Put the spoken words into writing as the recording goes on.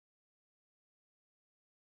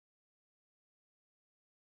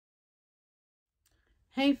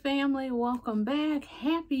Hey family, welcome back.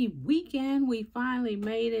 Happy weekend. We finally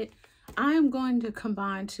made it. I'm going to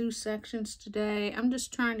combine two sections today. I'm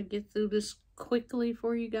just trying to get through this quickly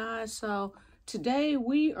for you guys. So today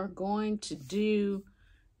we are going to do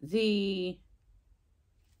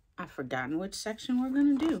I've forgotten which section we're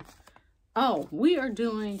going to do. Oh, we are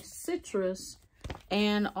doing citrus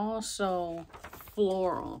and also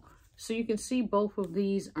floral. So you can see both of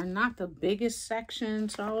these are not the biggest section.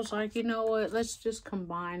 So I was like, you know what? Let's just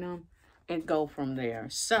combine them and go from there.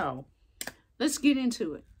 So let's get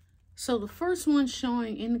into it. So the first one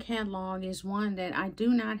showing in the catalog is one that I do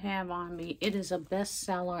not have on me. It is a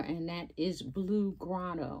bestseller, and that is Blue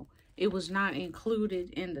Grotto. It was not included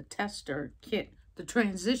in the tester kit, the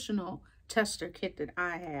transitional tester kit that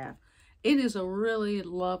I have. It is a really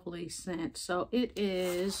lovely scent. So it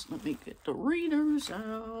is, let me get the readers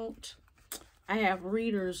out. I have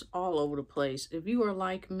readers all over the place. If you are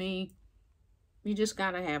like me, you just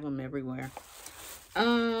gotta have them everywhere.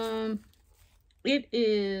 It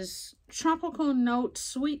is tropical note,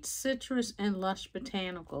 sweet citrus, and lush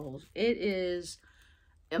botanicals. It is,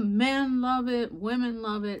 men love it, women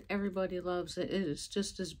love it, everybody loves it. It is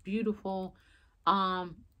just this beautiful,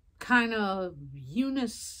 kind of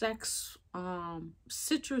unisex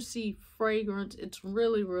citrusy fragrance. It's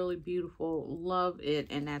really, really beautiful. Love it,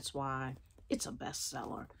 and that's why it's a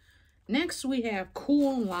bestseller. Next we have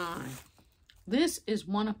Cool Lime. This is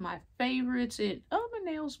one of my favorites. Oh,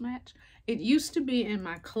 my nails match. It used to be in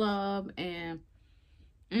my club, and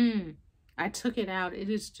I took it out. It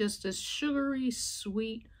is just a sugary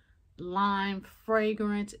sweet lime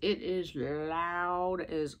fragrance. It is loud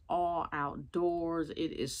as all outdoors.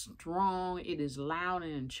 It is strong. It is loud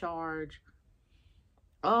and in charge.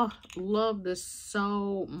 Oh, love this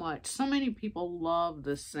so much. So many people love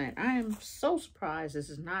this scent. I am so surprised this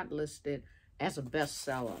is not listed as a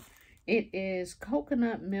bestseller. It is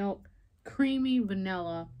coconut milk, creamy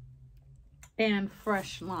vanilla, and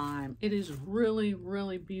fresh lime. It is really,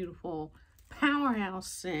 really beautiful.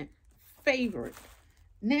 Powerhouse scent. Favorite.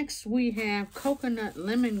 Next, we have coconut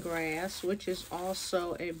lemongrass, which is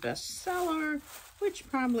also a bestseller, which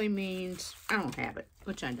probably means I don't have it,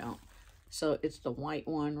 which I don't. So it's the white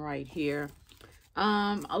one right here.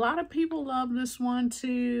 A lot of people love this one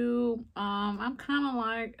too. I'm kind of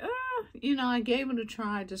like, you know, I gave it a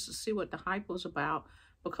try just to see what the hype was about,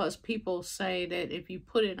 because people say that if you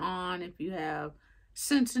put it on, if you have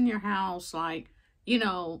scents in your house, like, you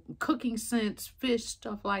know, cooking scents, fish,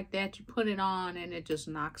 stuff like that, you put it on and it just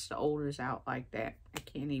knocks the odors out like that. I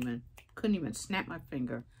couldn't even snap my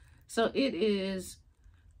finger. So it is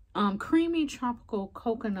creamy tropical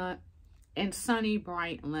coconut and sunny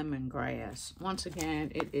bright lemongrass. Once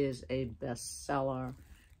again, it is a bestseller,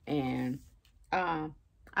 and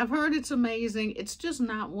I've heard it's amazing. It's just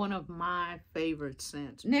not one of my favorite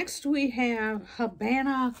scents. Next, we have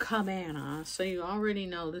Habana Cabana. So you already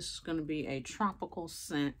know this is going to be a tropical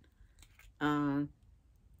scent.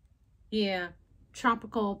 Yeah,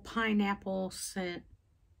 tropical pineapple scent.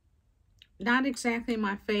 Not exactly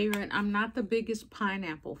my favorite. I'm not the biggest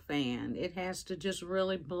pineapple fan. It has to just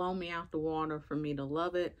really blow me out the water for me to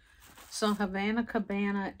love it. So Havana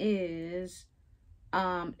Cabana is,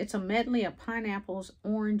 it's a medley of pineapples,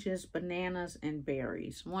 oranges, bananas, and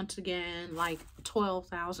berries. Once again, like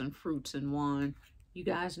 12,000 fruits in one. You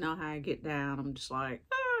guys know how I get down. I'm just like,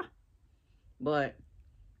 ah. But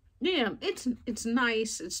yeah, it's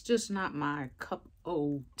nice. It's just not my cup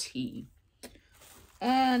of tea.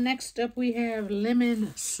 Next up we have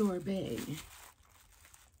lemon sorbet,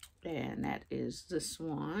 and that is this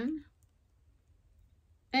one,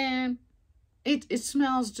 and it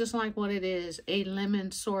smells just like what it is, a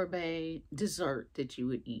lemon sorbet dessert that you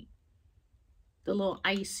would eat, the little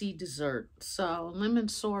icy dessert. So lemon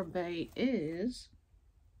sorbet is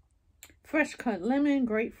fresh cut lemon,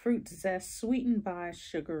 grapefruit zest, sweetened by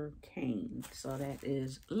sugar cane. So that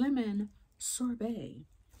is lemon sorbet.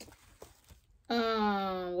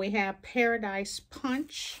 We have Paradise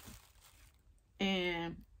Punch,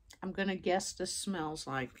 and I'm gonna guess this smells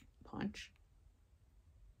like punch.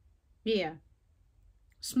 Yeah,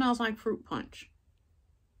 smells like fruit punch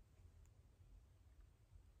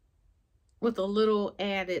with a little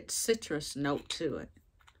added citrus note to it.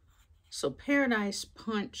 So Paradise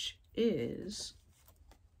Punch is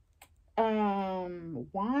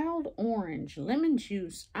wild orange, lemon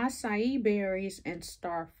juice, acai berries, and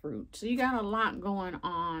star fruit. So you got a lot going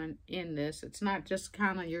on in this. It's not just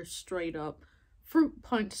kind of your straight up fruit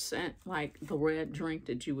punch scent like the red drink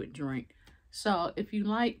that you would drink. So if you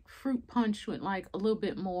like fruit punch with like a little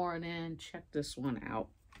bit more, then check this one out.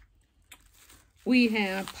 We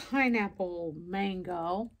have pineapple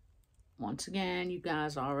mango, Once again, you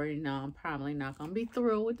guys already know I'm probably not going to be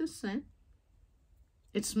thrilled with the scent.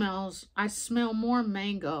 It smells, I smell more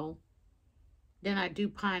mango than I do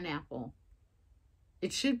pineapple.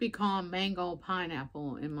 It should be called mango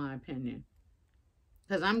pineapple, in my opinion.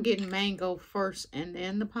 Because I'm getting mango first and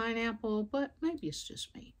then the pineapple, but maybe it's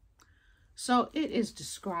just me. So it is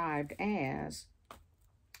described as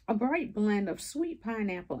a bright blend of sweet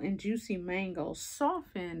pineapple and juicy mango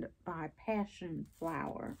softened by passion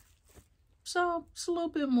flower. So it's a little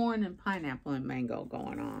bit more than pineapple and mango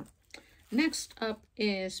going on. Next up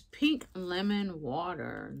is Pink Lemon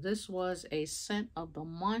Water. This was a scent of the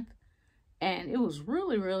month and it was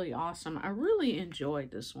really, really awesome. I really enjoyed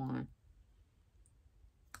this one.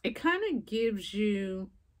 It kind of gives you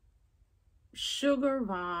sugar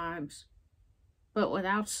vibes, but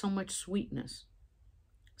without so much sweetness.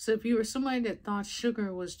 So if you were somebody that thought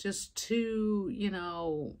sugar was just too, you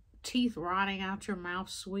know, teeth rotting out your mouth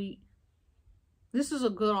sweet, this is a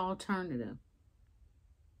good alternative.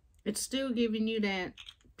 It's still giving you that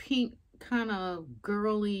pink kind of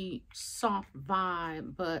girly, soft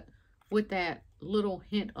vibe, but with that little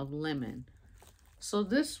hint of lemon. So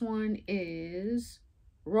this one is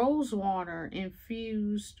rose water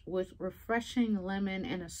infused with refreshing lemon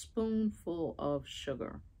and a spoonful of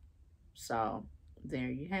sugar. So there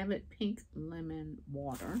you have it, Pink Lemon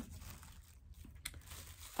Water.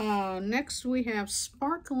 Next we have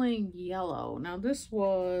Sparkling Yellow. Now this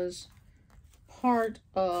was part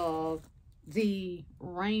of the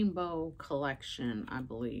Rainbow collection, I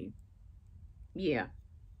believe. Yeah.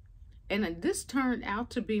 And this turned out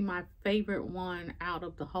to be my favorite one out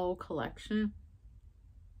of the whole collection.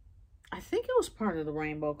 I think it was part of the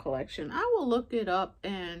Rainbow collection. I will look it up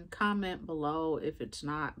and comment below if it's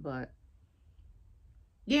not, but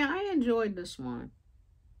yeah, I enjoyed this one.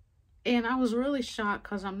 And I was really shocked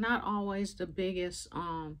because I'm not always the biggest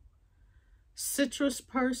citrus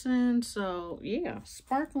person. So yeah,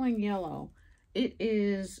 Sparkling Yellow. It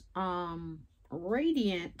is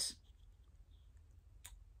radiant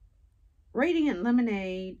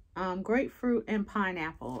lemonade, grapefruit, and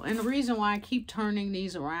pineapple. And the reason why I keep turning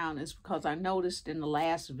these around is because I noticed in the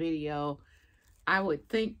last video, I would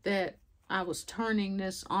think that I was turning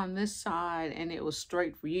this on this side and it was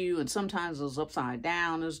straight for you. And sometimes it was upside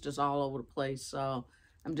down. It was just all over the place. So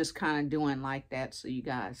I'm just kind of doing like that so you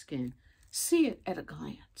guys can see it at a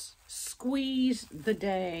glance. Squeeze the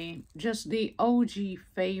Day, just the OG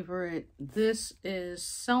favorite. This is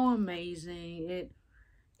so amazing. It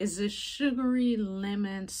is a sugary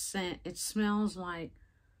lemon scent. It smells like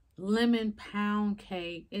lemon pound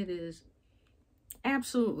cake. It is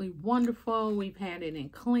absolutely wonderful. We've had it in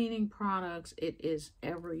cleaning products. It is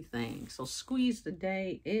everything. So Squeeze the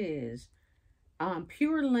Day is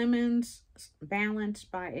pure lemons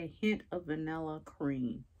balanced by a hint of vanilla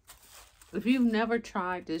cream. If you've never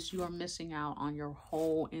tried this, you are missing out on your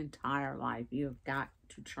whole entire life. You have got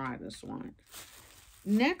to try this one.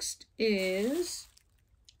 Next is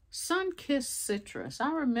Sun-Kissed Citrus.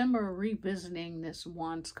 I remember revisiting this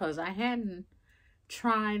once because I hadn't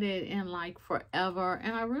tried it in like forever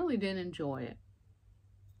and I really did enjoy it.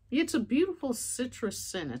 It's a beautiful citrus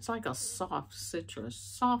scent. It's like a soft citrus,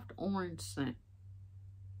 soft orange scent.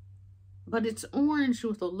 But it's orange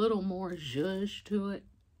with a little more zhuzh to it.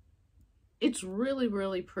 It's really,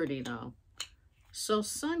 really pretty though. So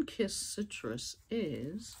Sun-Kissed Citrus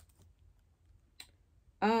is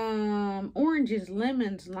oranges,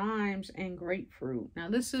 lemons, limes, and grapefruit. Now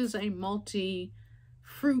this is a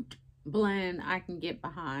multi-fruit blend I can get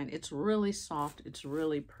behind. It's really soft. It's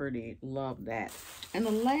really pretty. Love that. And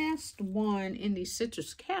the last one in the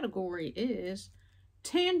citrus category is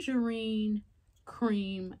Tangerine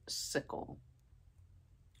Creamsicle.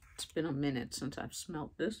 It's been a minute since I've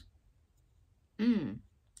smelled this. And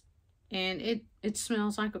it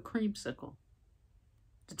smells like a creamsicle.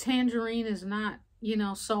 The tangerine is not, you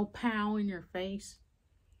know, so pow in your face.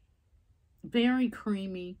 Very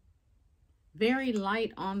creamy. Very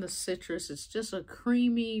light on the citrus. It's just a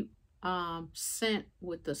creamy scent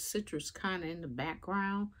with the citrus kind of in the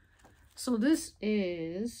background. So this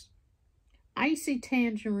is icy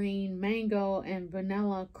tangerine, mango, and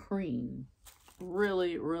vanilla cream.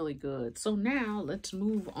 Really, really good. So now let's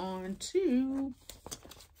move on to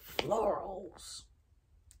florals.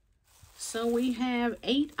 So we have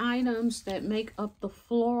 8 items that make up the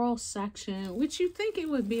floral section, which you think it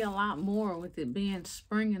would be a lot more with it being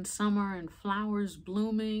spring and summer and flowers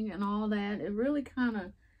blooming and all that. It really kind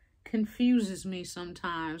of confuses me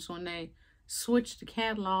sometimes when they switch the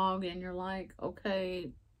catalog and you're like,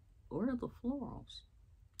 okay, where are the florals?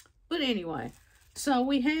 But anyway, So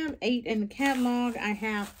we have 8 in the catalog. I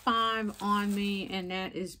have 5 on me, and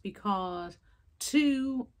that is because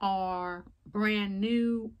 2 are brand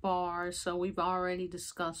new bars. So we've already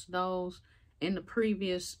discussed those in the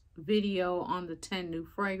previous video on the 10 new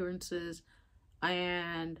fragrances.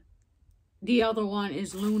 And the other one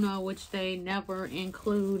is Luna, which they never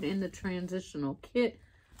include in the transitional kit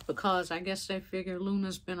because I guess they figure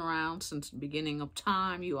Luna's been around since the beginning of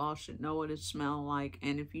time. You all should know what it smells like,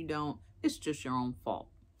 and if you don't, it's just your own fault.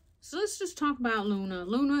 So let's just talk about Luna.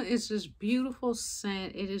 Luna is this beautiful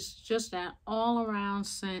scent. It is just that all-around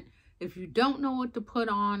scent. If you don't know what to put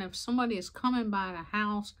on, if somebody is coming by the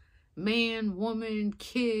house, man, woman,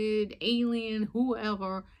 kid, alien,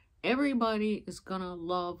 whoever, everybody is gonna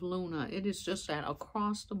love Luna. It is just that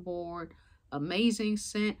across the board, amazing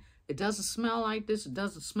scent. It doesn't smell like this, it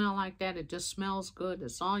doesn't smell like that, it just smells good.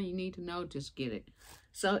 That's all you need to know, just get it.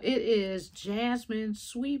 So it is jasmine,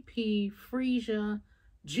 sweet pea, freesia,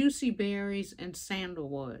 juicy berries, and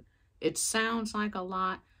sandalwood. It sounds like a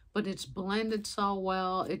lot, but it's blended so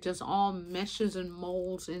well. It just all meshes and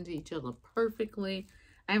molds into each other perfectly.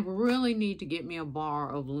 I really need to get me a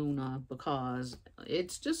bar of Luna because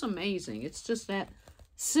it's just amazing. It's just that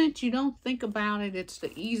scent, you don't think about it. It's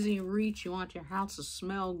the easy reach. You want your house to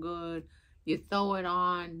smell good. You throw it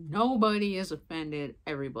on. Nobody is offended.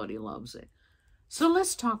 Everybody loves it. So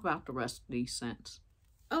let's talk about the rest of these scents.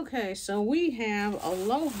 Okay, so we have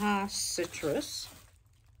Aloha Citrus.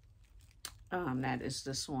 That is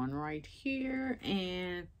this one right here.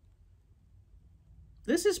 And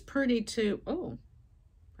this is pretty too. Oh,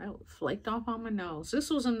 that flaked off on my nose. This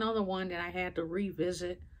was another one that I had to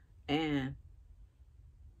revisit. And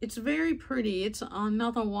it's very pretty. It's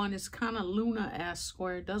another one. It's kind of Luna-esque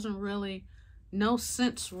where it doesn't really, no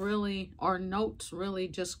scents really, or notes really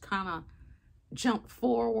just kind of jump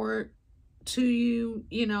forward to you,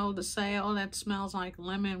 you know, to say, oh, that smells like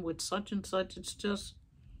lemon with such and such. It's just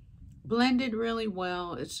blended really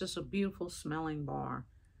well. It's just a beautiful smelling bar.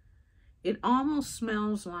 It almost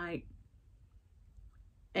smells like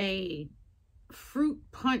a fruit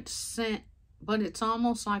punch scent, but it's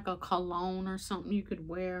almost like a cologne or something you could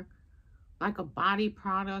wear, like a body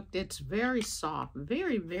product. It's very soft,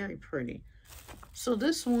 very, very pretty. So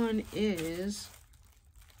this one is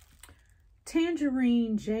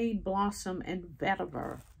Tangerine, Jade Blossom, and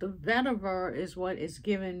Vetiver. The Vetiver is what is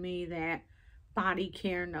giving me that body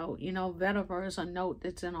care note. You know, Vetiver is a note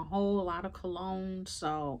that's in a whole lot of cologne.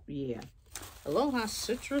 So, yeah. Aloha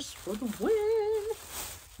Citrus for the win.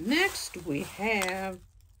 Next, we have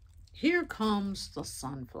Here Comes the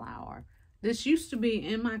Sunflower. This used to be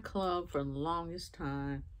in my club for the longest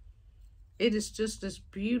time. It is just this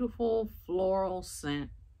beautiful floral scent.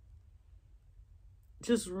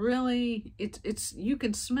 Just really, it's you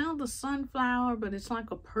can smell the sunflower, but it's like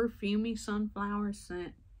a perfumey sunflower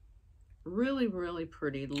scent. Really, really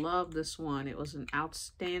pretty. Love this one. It was an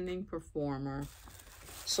outstanding performer.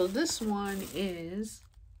 So this one is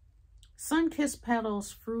Sunkissed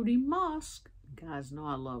Petals Fruity Musk. You guys know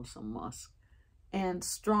I love some musk. And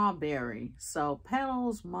strawberry. So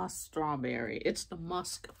petals, musk, strawberry. It's the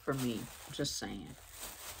musk for me. Just saying.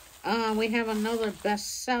 We have another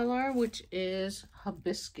bestseller, which is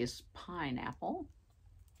Hibiscus Pineapple.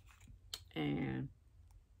 And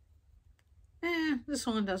this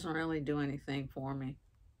one doesn't really do anything for me.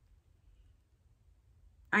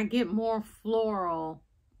 I get more floral,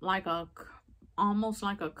 like almost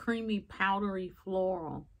like a creamy, powdery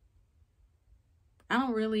floral. I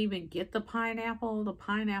don't really even get the pineapple. The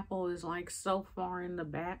pineapple is like so far in the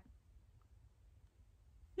back.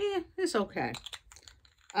 Yeah, it's okay.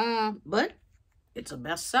 But it's a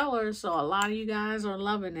bestseller, so a lot of you guys are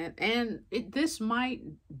loving it. And this might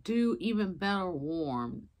do even better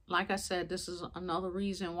warm. Like I said, this is another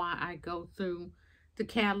reason why I go through the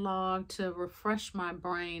catalog to refresh my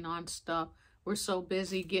brain on stuff. We're so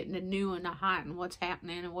busy getting the new and the hot and what's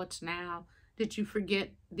happening and what's now that you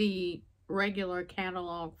forget the regular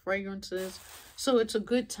catalog fragrances. So it's a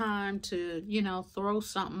good time to, you know, throw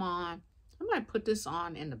something on. I might put this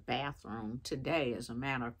on in the bathroom today, as a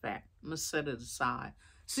matter of fact. I'm going to set it aside.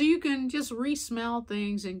 So you can just re-smell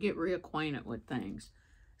things and get reacquainted with things.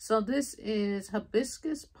 So this is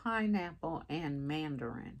Hibiscus Pineapple and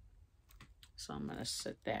Mandarin. So I'm going to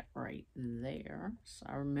set that right there. So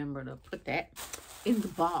I remember to put that in the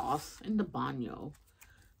bath, in the baño.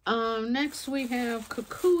 Next we have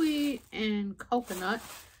Kukui and Coconut.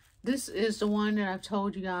 This is the one that I've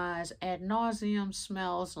told you guys ad nauseum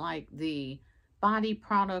smells like the body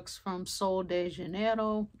products from Sol de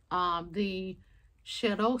Janeiro. The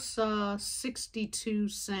Cheirosa 62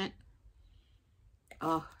 scent.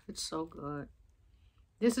 Oh, it's so good.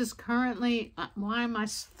 This is currently, why am I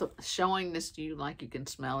showing this to you like you can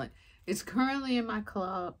smell it? It's currently in my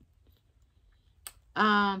club.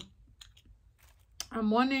 I'm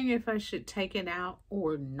wondering if I should take it out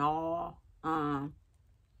or gnaw. I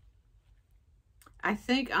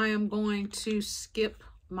think I am going to skip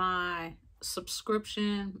my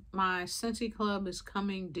subscription. My Scentsy Club is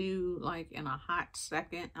coming due like in a hot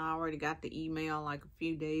second. I already got the email like a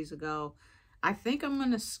few days ago. I think I'm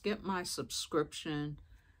going to skip my subscription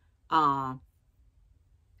and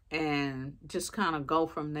just kind of go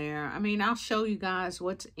from there. I mean, I'll show you guys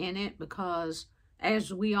what's in it because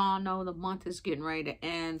as we all know, the month is getting ready to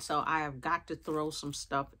end. So I have got to throw some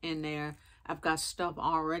stuff in there. I've got stuff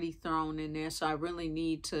already thrown in there. So I really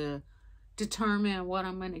need to determine what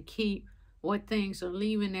I'm going to keep, what things are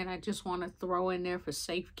leaving, and I just want to throw in there for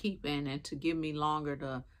safekeeping and to give me longer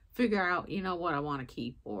to figure out, you know, what I want to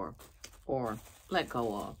keep or let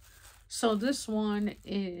go of. So this one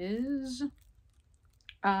is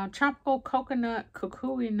tropical coconut,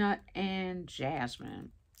 kukui nut, and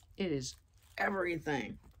jasmine. It is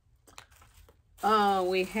everything.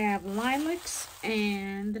 We have lilacs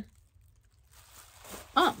and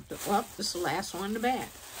well, this is the last one in the bag.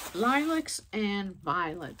 Lilacs and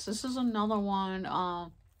violets. This is another one.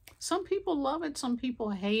 Some people love it, some people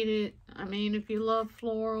hate it. I mean, if you love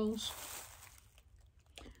florals,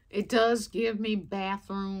 it does give me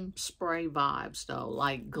bathroom spray vibes though,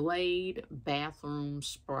 like Glade bathroom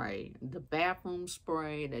spray. The bathroom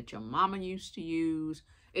spray that your mama used to use.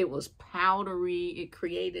 It was powdery. It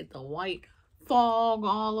created the white fog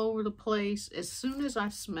all over the place. As soon as I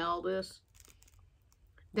smell this,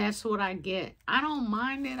 that's what I get. I don't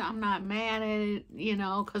mind it. I'm not mad at it, you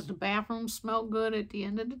know, because the bathrooms smell good at the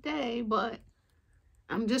end of the day. But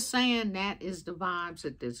I'm just saying that is the vibes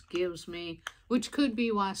that this gives me, which could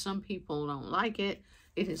be why some people don't like it.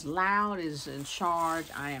 It is loud. It is in charge.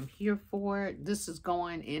 I am here for it. This is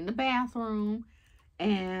going in the bathroom.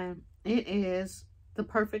 And it is the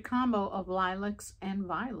perfect combo of lilacs and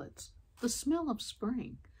violets. The smell of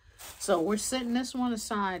spring. So we're setting this one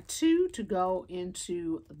aside too to go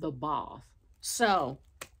into the bath. So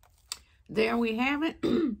there we have it.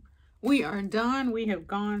 We are done. We have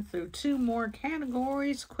gone through 2 more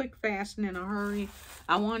categories, quick, fast, and in a hurry.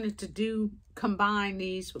 I wanted to combine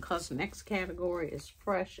these because the next category is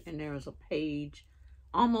fresh and there is a page,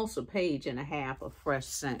 almost a page and a half of fresh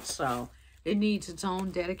scents. So it needs its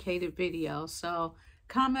own dedicated video. So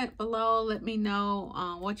comment below, let me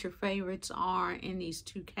know what your favorites are in these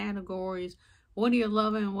 2 categories. What are you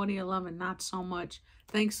loving and what are you loving not so much?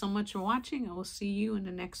 Thanks so much for watching, and we'll see you in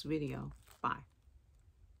the next video. Bye.